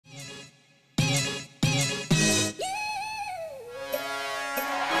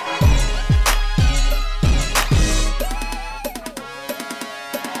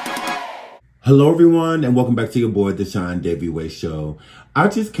Hello, everyone, and welcome back to your boy, the SeanDavieWay Show. I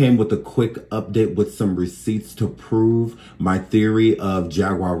just came with a quick update with some receipts to prove my theory of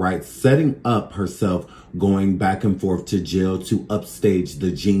Jaguar Wright setting up herself going back and forth to jail to upstage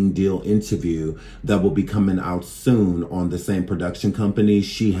the Gene Deal interview that will be coming out soon on the same production company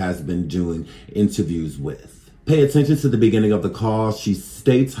she has been doing interviews with. Pay attention to the beginning of the call. She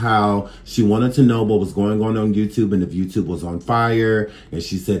states how she wanted to know what was going on YouTube and if YouTube was on fire. And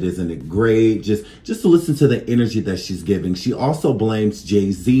she said, isn't it great? Just to listen to the energy that she's giving. She also blames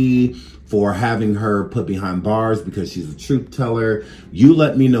Jay-Z for having her put behind bars because she's a truth teller. You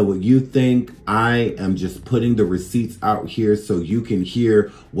let me know what you think. I am just putting the receipts out here so you can hear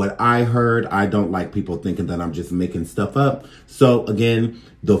what I heard. I don't like people thinking that I'm just making stuff up. So again,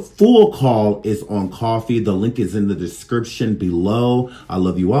 the full call is on Coffee. The link is in the description below. I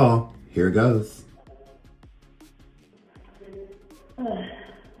love you all. Here it goes.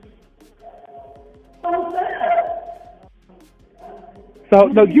 So,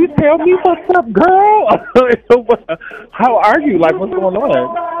 no, you tell me what's up, girl. How are you? Like, what's going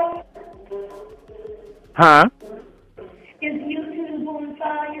on? Huh? Is YouTube on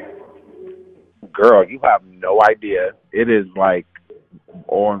fire? Girl, you have no idea. It is like,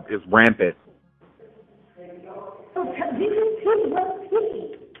 it's rampant.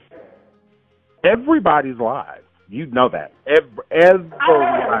 Everybody's live. You know that.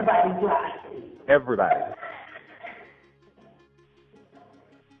 Everybody's live. Everybody.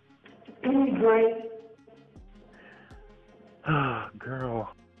 Isn't it great? Girl.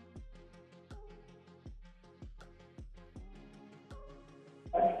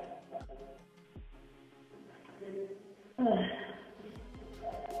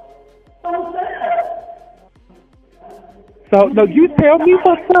 So, no, you tell me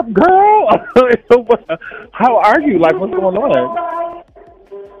what's up, girl. How are you? Like, what's going on?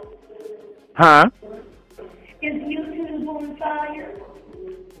 Huh? Is YouTube on fire?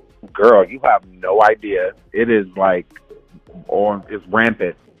 Girl, you have no idea. It is like, it's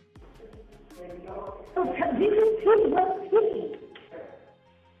rampant.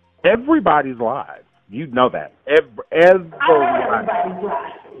 Everybody's live. You know that. Everybody's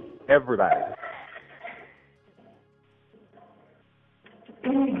live. Everybody.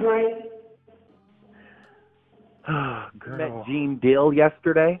 Isn't it great? Girl. Met Gene Deal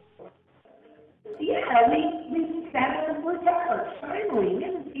yesterday? Yeah, we sat at the couch. Finally, we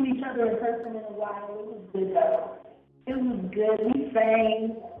haven't seen each other in person in a while. It was good though. It was good. We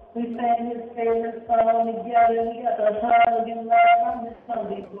sang his favorite song together. We got the hug and love. I miss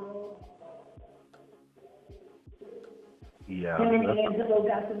Sunday, bro. Yeah. Him and Angelo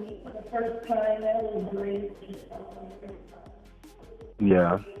got to meet for the first time. That was great.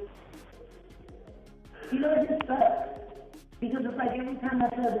 Yeah. You know, it just sucks. Because it's like every time I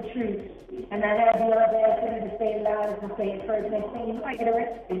tell the truth, and I have the audacity to say it loud and say it first, next thing you know, I get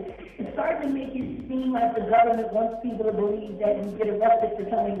arrested. It's starting to make it seem like the government wants people to believe that you get arrested for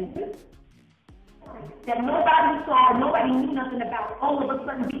telling the truth. That nobody saw, nobody knew nothing about, all of a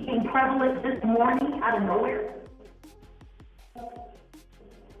sudden became prevalent this morning out of nowhere.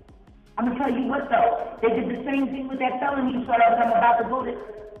 I'm going to tell you what, though. They did the same thing with that felony charge I'm about to go to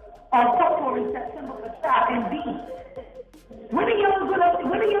court for in September for trial and B. When are y'all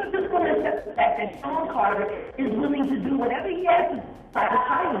just going to accept the fact that Sean Carter is willing to do whatever he has to try to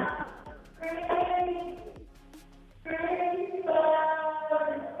silence?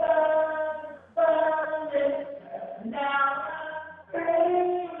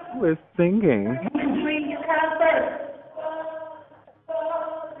 Who is singing?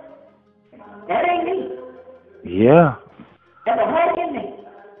 That ain't me. Yeah. That's a whole in me.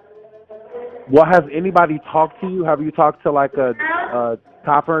 Well, has anybody talked to you? Have you talked to like a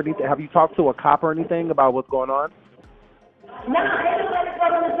cop or anything? Have you talked to a cop or anything about what's going on? No, ain't nobody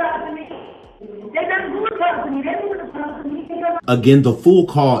coming to talk to me. They're not going to talk to me. They don't want to talk to me. Again, the full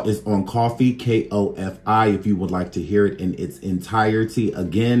call is on Coffee, K-O-F-I, if you would like to hear it in its entirety.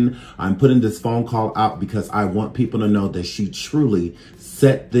 Again, I'm putting this phone call out because I want people to know that she truly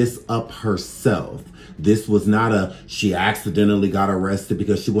set this up herself. This was not she accidentally got arrested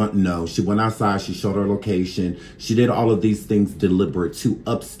because she went outside, she showed her location. She did all of these things deliberate to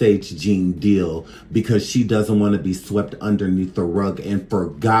upstage Gene Deal because she doesn't want to be swept underneath the rug and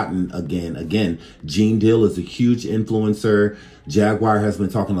forgotten again. Again, Gene Deal is a huge influencer. Jaguar has been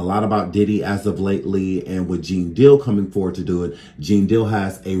talking a lot about Diddy as of lately, and with Gene Deal coming forward to do it, Gene Deal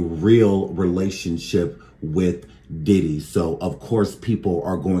has a real relationship with Diddy. So of course people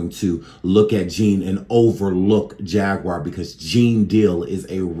are going to look at Gene and overlook Jaguar, because Gene Deal is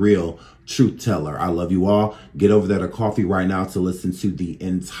a real truth teller. I love you all. Get over there to Coffee right now to listen to the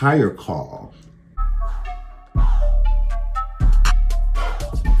entire call.